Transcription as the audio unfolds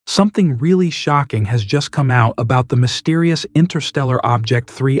Something really shocking has just come out about the mysterious interstellar object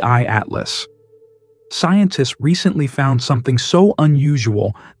 3I Atlas. Scientists recently found something so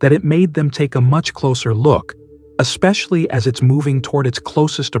unusual that it made them take a much closer look, especially as it's moving toward its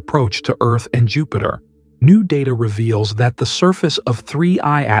closest approach to Earth and Jupiter. New data reveals that the surface of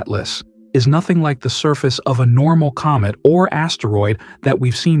 3I Atlas is nothing like the surface of a normal comet or asteroid that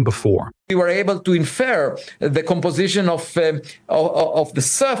we've seen before. We were able to infer the composition of the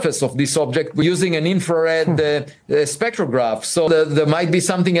surface of this object using an infrared spectrograph. So there might be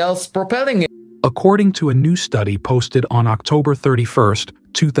something else propelling it. According to a new study posted on October 31st,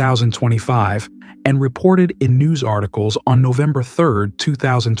 2025, and reported in news articles on November 3rd,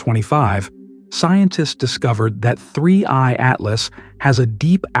 2025, scientists discovered that 3I Atlas has a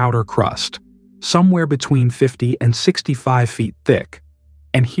deep outer crust, somewhere between 50 and 65 feet thick.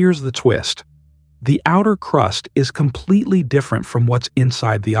 And here's the twist. The outer crust is completely different from what's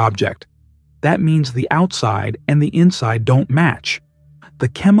inside the object. That means the outside and the inside don't match. The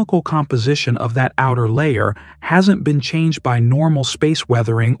chemical composition of that outer layer hasn't been changed by normal space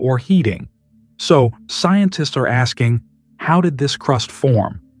weathering or heating. So, scientists are asking, how did this crust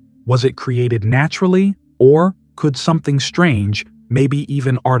form? Was it created naturally, or could something strange, maybe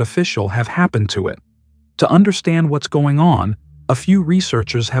even artificial, have happened to it? To understand what's going on, a few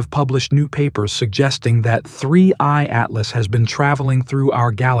researchers have published new papers suggesting that 3I Atlas has been traveling through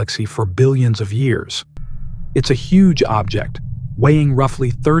our galaxy for billions of years. It's a huge object, weighing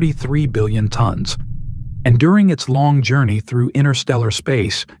roughly 33 billion tons. And during its long journey through interstellar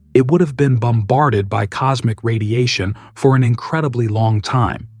space, it would have been bombarded by cosmic radiation for an incredibly long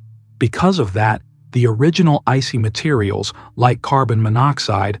time. Because of that, the original icy materials, like carbon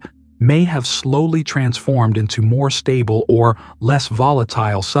monoxide, may have slowly transformed into more stable or less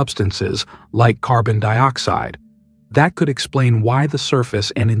volatile substances, like carbon dioxide. That could explain why the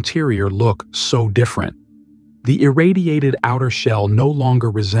surface and interior look so different. The irradiated outer shell no longer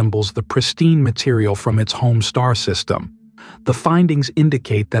resembles the pristine material from its home star system. The findings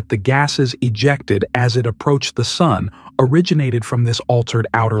indicate that the gases ejected as it approached the Sun originated from this altered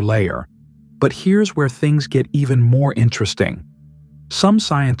outer layer. But here's where things get even more interesting. Some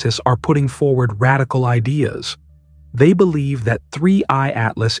scientists are putting forward radical ideas. They believe that 3I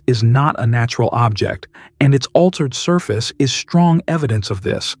Atlas is not a natural object, and its altered surface is strong evidence of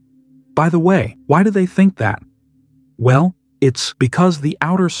this. By the way, why do they think that? Well, it's because the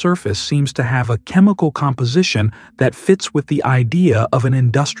outer surface seems to have a chemical composition that fits with the idea of an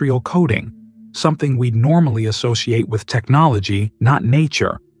industrial coating, something we'd normally associate with technology, not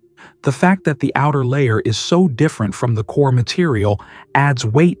nature. The fact that the outer layer is so different from the core material adds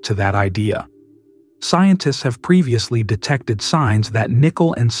weight to that idea. Scientists have previously detected signs that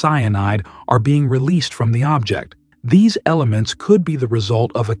nickel and cyanide are being released from the object. These elements could be the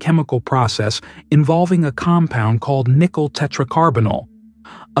result of a chemical process involving a compound called nickel tetracarbonyl,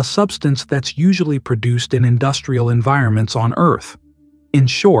 a substance that's usually produced in industrial environments on Earth. In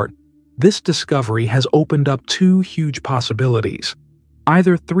short, this discovery has opened up two huge possibilities.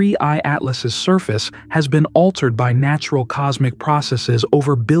 Either 3I Atlas's surface has been altered by natural cosmic processes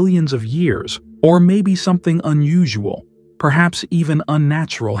over billions of years, or maybe something unusual, perhaps even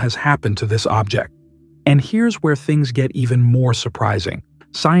unnatural, has happened to this object. And here's where things get even more surprising.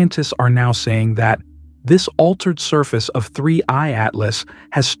 Scientists are now saying that this altered surface of 3I Atlas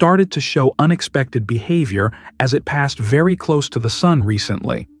has started to show unexpected behavior as it passed very close to the Sun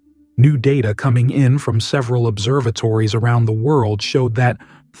recently. New data coming in from several observatories around the world showed that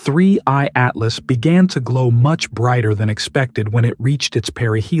 3I Atlas began to glow much brighter than expected when it reached its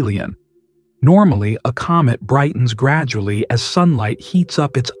perihelion. Normally, a comet brightens gradually as sunlight heats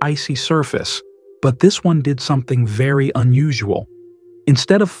up its icy surface, but this one did something very unusual.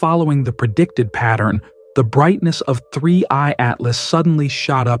 Instead of following the predicted pattern, the brightness of 3I Atlas suddenly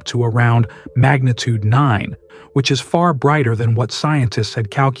shot up to around magnitude 9, which is far brighter than what scientists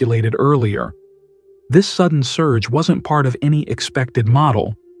had calculated earlier. This sudden surge wasn't part of any expected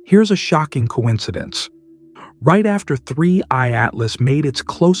model. Here's a shocking coincidence. Right after 3I Atlas made its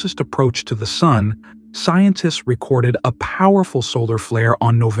closest approach to the Sun, scientists recorded a powerful solar flare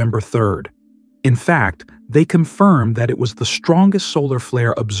on November 3rd. In fact, they confirmed that it was the strongest solar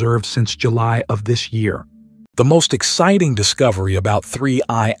flare observed since July of this year. The most exciting discovery about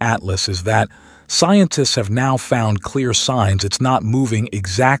 3I Atlas is that scientists have now found clear signs it's not moving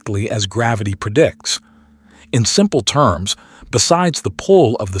exactly as gravity predicts. In simple terms, besides the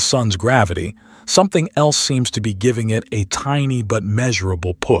pull of the Sun's gravity, something else seems to be giving it a tiny but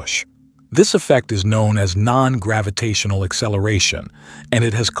measurable push. This effect is known as non-gravitational acceleration, and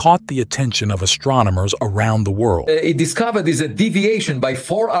it has caught the attention of astronomers around the world. It discovered is a deviation by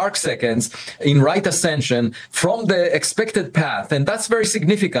 4 arcseconds in right ascension from the expected path, and that's very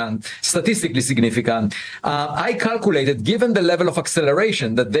significant, statistically significant. I calculated, given the level of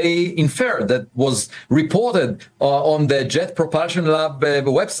acceleration that they inferred that was reported on the Jet Propulsion Lab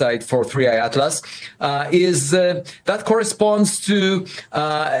website for 3I Atlas, that corresponds to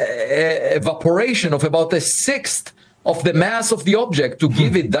evaporation of about a sixth of the mass of the object to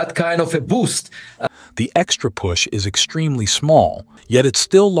give it that kind of a boost. The extra push is extremely small, yet it's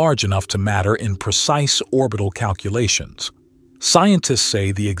still large enough to matter in precise orbital calculations. Scientists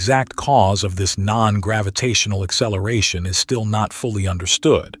say the exact cause of this non-gravitational acceleration is still not fully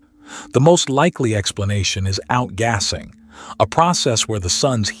understood. The most likely explanation is outgassing, a process where the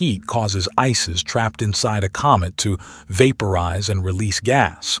sun's heat causes ices trapped inside a comet to vaporize and release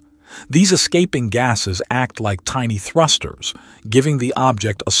gas. These escaping gases act like tiny thrusters, giving the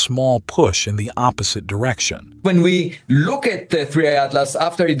object a small push in the opposite direction. When we look at the 3I Atlas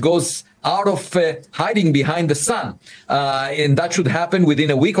after it goes out of hiding behind the sun, and that should happen within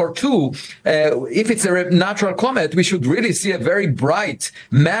a week or two, if it's a natural comet, we should really see a very bright,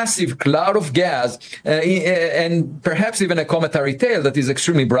 massive cloud of gas, and perhaps even a cometary tail that is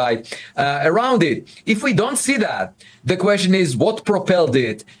extremely bright around it. If we don't see that, the question is, what propelled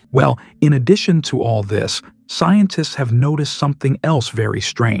it? Well, in addition to all this, scientists have noticed something else very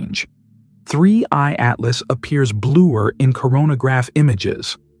strange. 3I Atlas appears bluer in coronagraph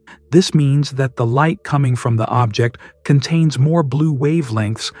images. This means that the light coming from the object contains more blue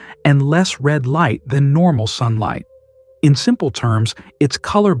wavelengths and less red light than normal sunlight. In simple terms, its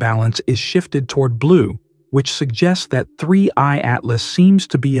color balance is shifted toward blue, which suggests that 3I Atlas seems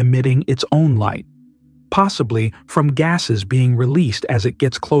to be emitting its own light, possibly from gases being released as it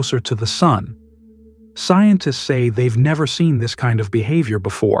gets closer to the sun. Scientists say they've never seen this kind of behavior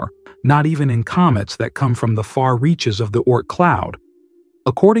before, not even in comets that come from the far reaches of the Oort cloud.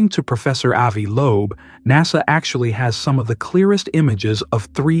 According to Professor Avi Loeb, NASA actually has some of the clearest images of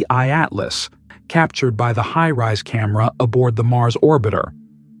 3I Atlas, captured by the HiRISE camera aboard the Mars orbiter.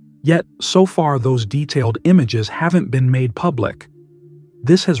 Yet, so far those detailed images haven't been made public.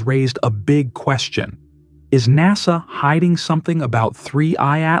 This has raised a big question. Is NASA hiding something about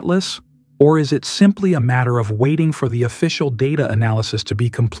 3I Atlas? Or is it simply a matter of waiting for the official data analysis to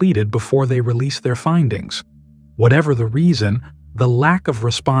be completed before they release their findings? Whatever the reason, the lack of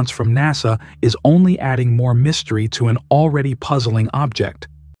response from NASA is only adding more mystery to an already puzzling object.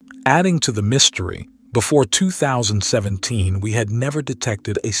 Adding to the mystery, before 2017 we had never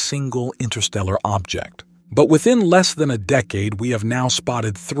detected a single interstellar object. But within less than a decade we have now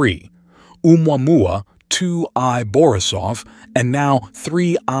spotted 3, Oumuamua, 2I Borisov, and now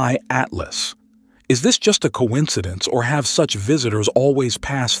 3I Atlas. Is this just a coincidence, or have such visitors always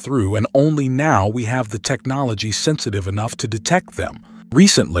passed through and only now we have the technology sensitive enough to detect them?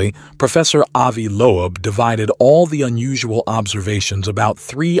 Recently, Professor Avi Loeb divided all the unusual observations about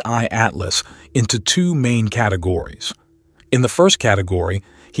 3I Atlas into 2 main categories. In the first category,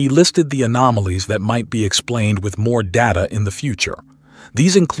 he listed the anomalies that might be explained with more data in the future.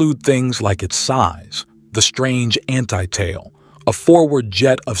 These include things like its size, the strange anti-tail, a forward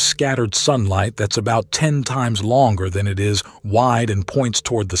jet of scattered sunlight that's about 10 times longer than it is wide and points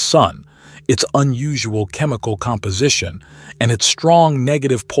toward the sun, its unusual chemical composition, and its strong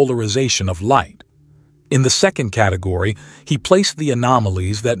negative polarization of light. In the second category, he placed the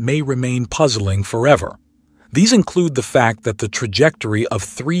anomalies that may remain puzzling forever. These include the fact that the trajectory of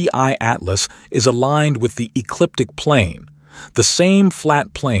 3I Atlas is aligned with the ecliptic plane, the same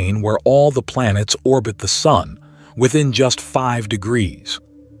flat plane where all the planets orbit the sun, within just 5 degrees.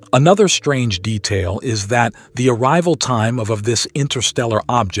 Another strange detail is that the arrival time of this interstellar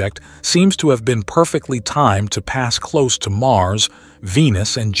object seems to have been perfectly timed to pass close to Mars,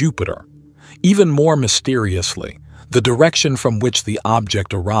 Venus, and Jupiter. Even more mysteriously, the direction from which the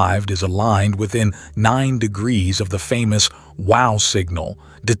object arrived is aligned within 9 degrees of the famous WOW signal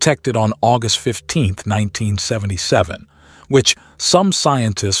detected on August 15, 1977, which some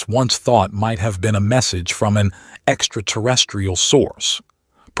scientists once thought might have been a message from an extraterrestrial source.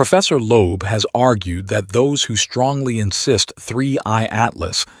 Professor Loeb has argued that those who strongly insist 3I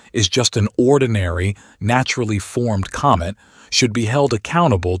Atlas is just an ordinary, naturally formed comet should be held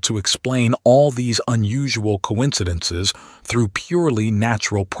accountable to explain all these unusual coincidences through purely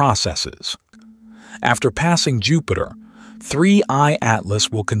natural processes. After passing Jupiter, 3I Atlas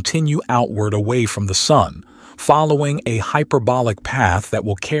will continue outward away from the Sun, following a hyperbolic path that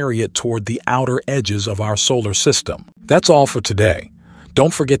will carry it toward the outer edges of our solar system. That's all for today.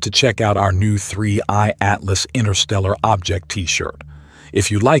 Don't forget to check out our new 3i Atlas Interstellar Object t-shirt.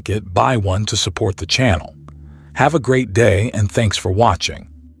 If you like it, buy one to support the channel. Have a great day and thanks for watching.